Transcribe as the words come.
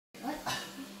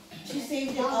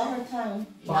saved it all her time.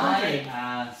 My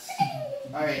ass.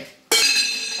 Alright.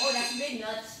 Oh, that's big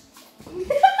nuts.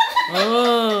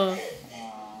 Oh.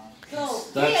 So,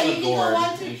 That's Leah, the you can go gourd,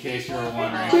 1, 2, in 3, case you 4, were 5.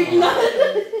 wondering.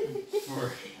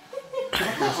 For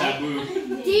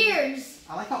taboo. Deers.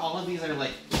 I like how all of these are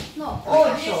like No.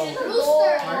 Oh,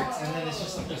 Rooster. parts, and then it's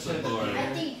just like That's a gourd. I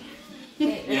think.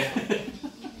 Yeah.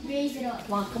 Raise it up.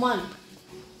 Come on, come on.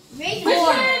 Raise it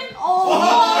up. Oh.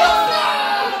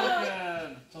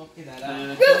 Talking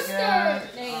that Rooster.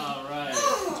 Alright.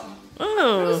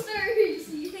 Oh. Roosters.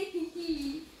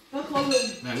 Go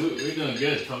close. Man, we're doing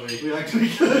good, Toby. We actually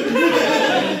good. I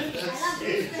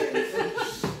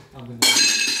love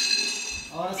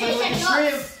roosters. Oh, that's Fish like and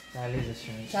shrimp. nuts. That is a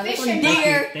shrimp. Fish and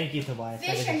deer. Thank you, Tobias. That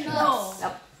Fish is a and shrimp. nuts.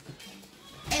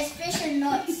 It's fish and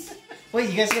nuts. Wait,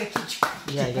 you guys gotta keep track.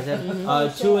 Yeah, you guys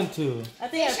have 2 and 2. I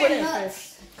think I Fish put and it nuts. first.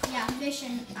 Yeah, fish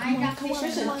and I got fish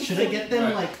and nuts. Should I get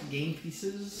them like game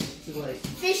pieces to like?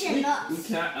 Fish and We nuts.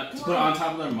 can't put it on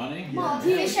top of their money? Mom,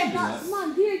 fish and nuts.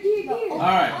 on, deer.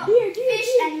 Alright. Fish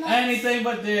and nuts. Anything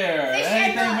but deer. Fish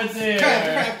and Anything but nuts. deer.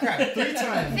 Crap. 3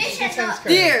 times. Fish and nuts.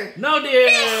 Deer. No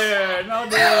deer. No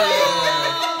deer.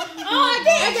 Oh, I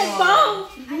did. I did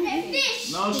both. I said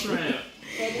fish. No shrimp.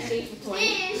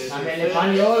 Fish. Amele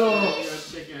Paniolo. Your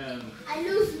chicken. I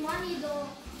lose money though.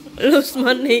 Lose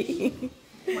money.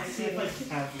 Let's see if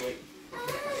I have like.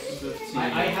 15.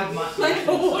 I have my.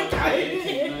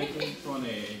 18, 19,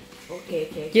 20.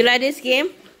 Okay. You like this game?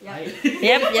 I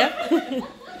Yep.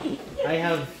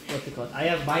 have what's it called? I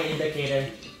have my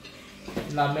indicator.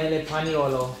 Lamele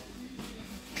Paniolo.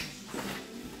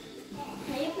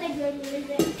 Can you play good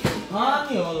music?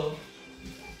 Paniolo.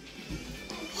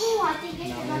 Oh, I think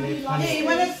it's gonna be long. Hey, you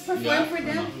want to perform Yeah, for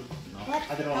them? What?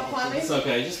 I don't know. I promise. It's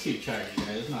okay, just keep track, guys.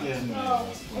 It's not Yeah. too many. Oh,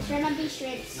 it's gonna be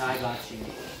shrimps. No, I got you.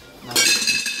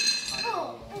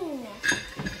 Oh.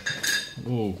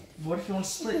 Ooh. What if you want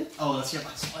to split? Oh, that's your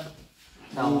last one.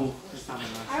 No, it's not my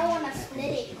I don't wanna split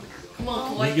it. Come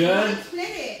on, You good? Split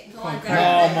it.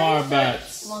 No more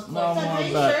bets. No So more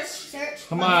drink bets. Search.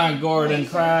 Come on, Gordon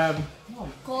Crab.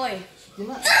 Koi.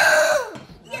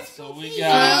 So we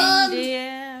got Deer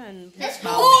and Let's go.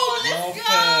 no Let's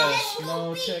fish, go.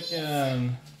 no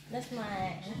chicken, that's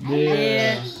my deer,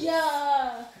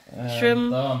 Yeah. and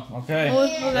Shrimp. Okay.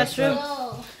 Oh, that's true.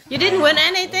 Go. You didn't win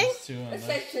anything? Those two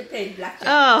in there.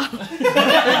 Oh.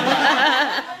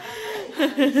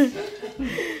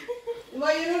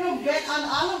 Well, you don't bet on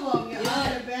all of them. Your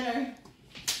odds are better.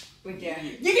 You can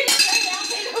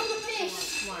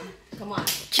Fish. Come on.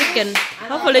 Chicken.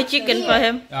 Hopefully chicken for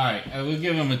him. All right, we'll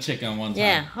give him a chicken one time.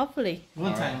 Yeah, hopefully.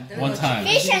 One All time. right, one time.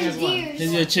 Fish and Here's one. deer.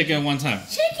 Here's your chicken one time.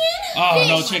 Chicken. Oh, Fish.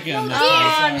 no chicken. No That's deer.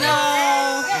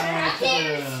 right, Oh,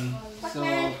 sorry. Fuck, So,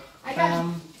 man. I got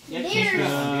yeah, deer.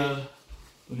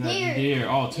 We got Deer. deer.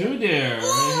 Oh, 2 deer.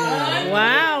 Right here.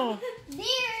 wow. You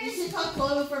deers. should call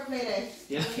Chloe for playlist.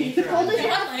 Yeah, change your Hold answer.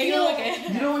 it up.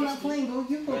 You know I'm not playing. Go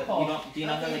you go call. Do you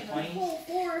not have like 20?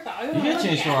 You get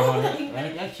change for 100, Right?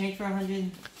 right? Yeah, change for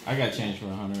 100. I got change for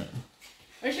 100.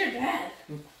 Where's your dad?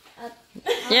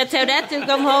 Yeah, tell dad to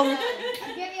come home.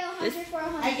 I'll give you 100 for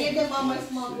 100. I gave them all my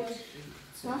small bills.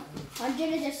 Huh?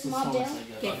 100 is a small bill.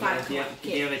 Okay, 5. Do you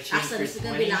have a change Last one, for this is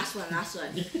gonna 20? be last one. Last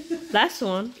one. Last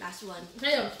one.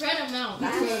 Spread them out.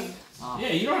 Last one.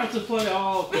 Yeah, you don't have to play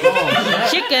all.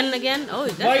 Chicken again. Oh, Why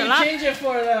that's a you lot. change it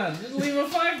for then? Just leave a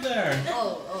 5 there.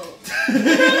 Oh.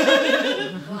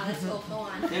 Come on, let's go. Go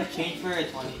on. Do you have change for 20?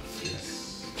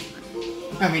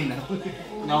 I mean no.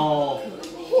 No.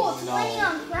 Oh, 20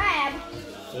 on crab.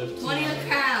 20 on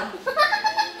crab.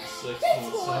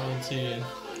 16, 17.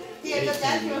 Yeah, but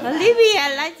that's your Olivia,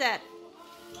 I like that.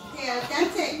 Yeah,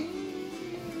 that's it.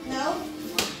 No?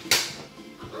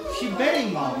 She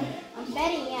betting, mom. I'm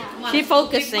betting, yeah. Come on, She let's go.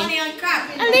 Big focusing. money on crab.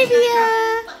 Olivia.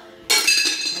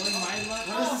 What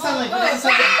does it sound like? What does it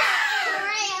sound like?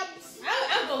 Crabs.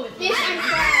 I'll go with Fish and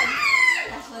crabs.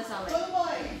 That's what it's all like. Good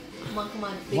boy. Come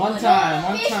on. Big One money.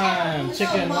 time.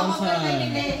 Chicken No, one Mama gonna make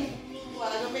time. it in.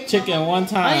 Well, don't make Chicken Mama- one Oh,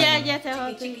 time. yeah, tell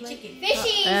her to. Chicken.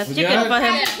 Fishy. We Chicken good? for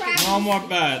him. Crab. No more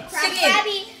bets. Crab.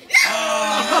 Crabby.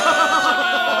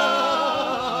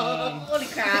 Holy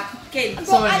crap. Okay. Bro,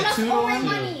 So is I it lost 2 to all my 1?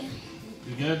 money.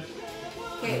 You good?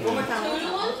 Okay, one more time.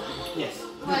 Yes.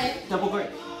 What? Double break.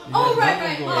 Oh,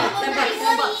 right. $10. $10.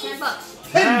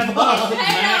 $10. Max Pay bet.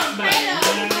 them.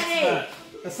 Max bet.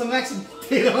 That's the maximum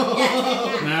potato.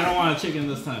 Nah, I don't want a chicken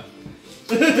this time.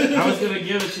 I was gonna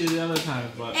give it to you the other time,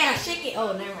 but And a chicken.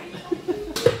 Oh, never mind.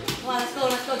 Come on, let's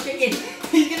go, chicken.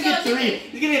 He's gonna get 3.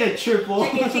 He's gonna get a triple.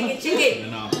 Chicken.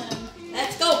 you know.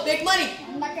 Let's go, big money.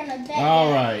 I'm not gonna bet.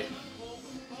 All right.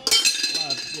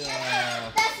 Let's go.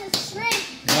 That's a shrimp.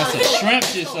 That's a shrimp,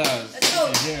 she says. Let's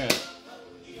hear it.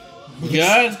 We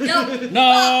good? No.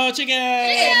 No chicken!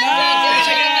 No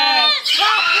chicken!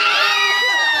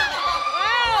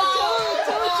 Wow,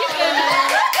 two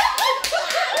chicken.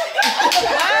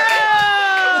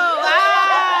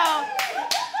 Wow,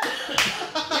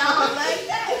 Y'all like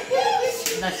that?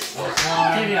 That's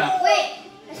One. Tibia. Wait,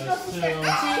 let's go That's for two.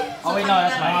 step. Oh wait, no,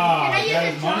 that's mine. Ah, Can I use that a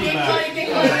is money chocolate back. card? That is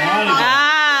money wow.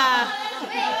 back.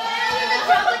 Wait, can I use a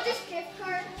chocolate this gift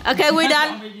card? Okay, we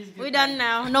done. We done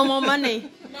now. No more money.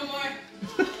 No more.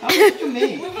 How did you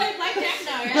mean? We're playing blackjack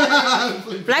now,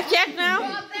 right? Blackjack Oh, now? I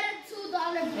bet a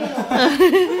 $2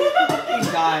 bill.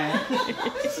 He's dying.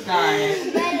 He's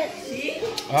dying. Bet it.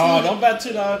 Oh, don't bet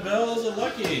 $2 bills. Those are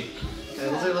lucky. Okay,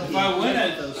 those are lucky. If I win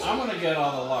it, I'm gonna get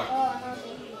all the luck. Oh, no,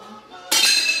 thank you.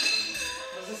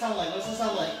 What's this sound like? What's this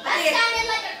sound like? That sounded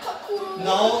like a cocoon.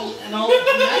 No.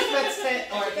 Next bet's 10.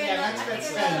 Or yeah, next bet's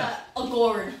 10. A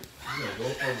gourd. I'm gonna go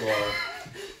for gore.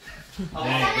 Oh,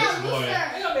 Dang, It's this a boy. rooster.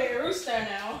 It's gonna be a rooster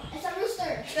now. It's a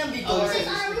rooster. It's gonna be Oh, gourd. It's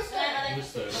not a rooster.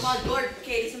 Rooster. Come on, gourd.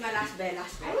 Okay, this is my last bet.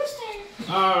 Last A bet.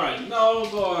 rooster. All right, no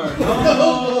gore.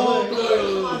 No Come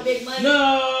blue. on, big money.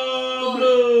 No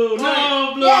blue.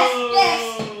 No blue. Yes,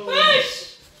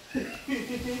 yes.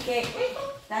 Okay,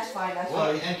 that's fine. That's Oh,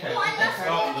 fine. and crab. Oh, I And love crab.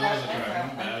 Oh, there's a And crab.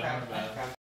 crab. My bad, And crab. my bad. And crab.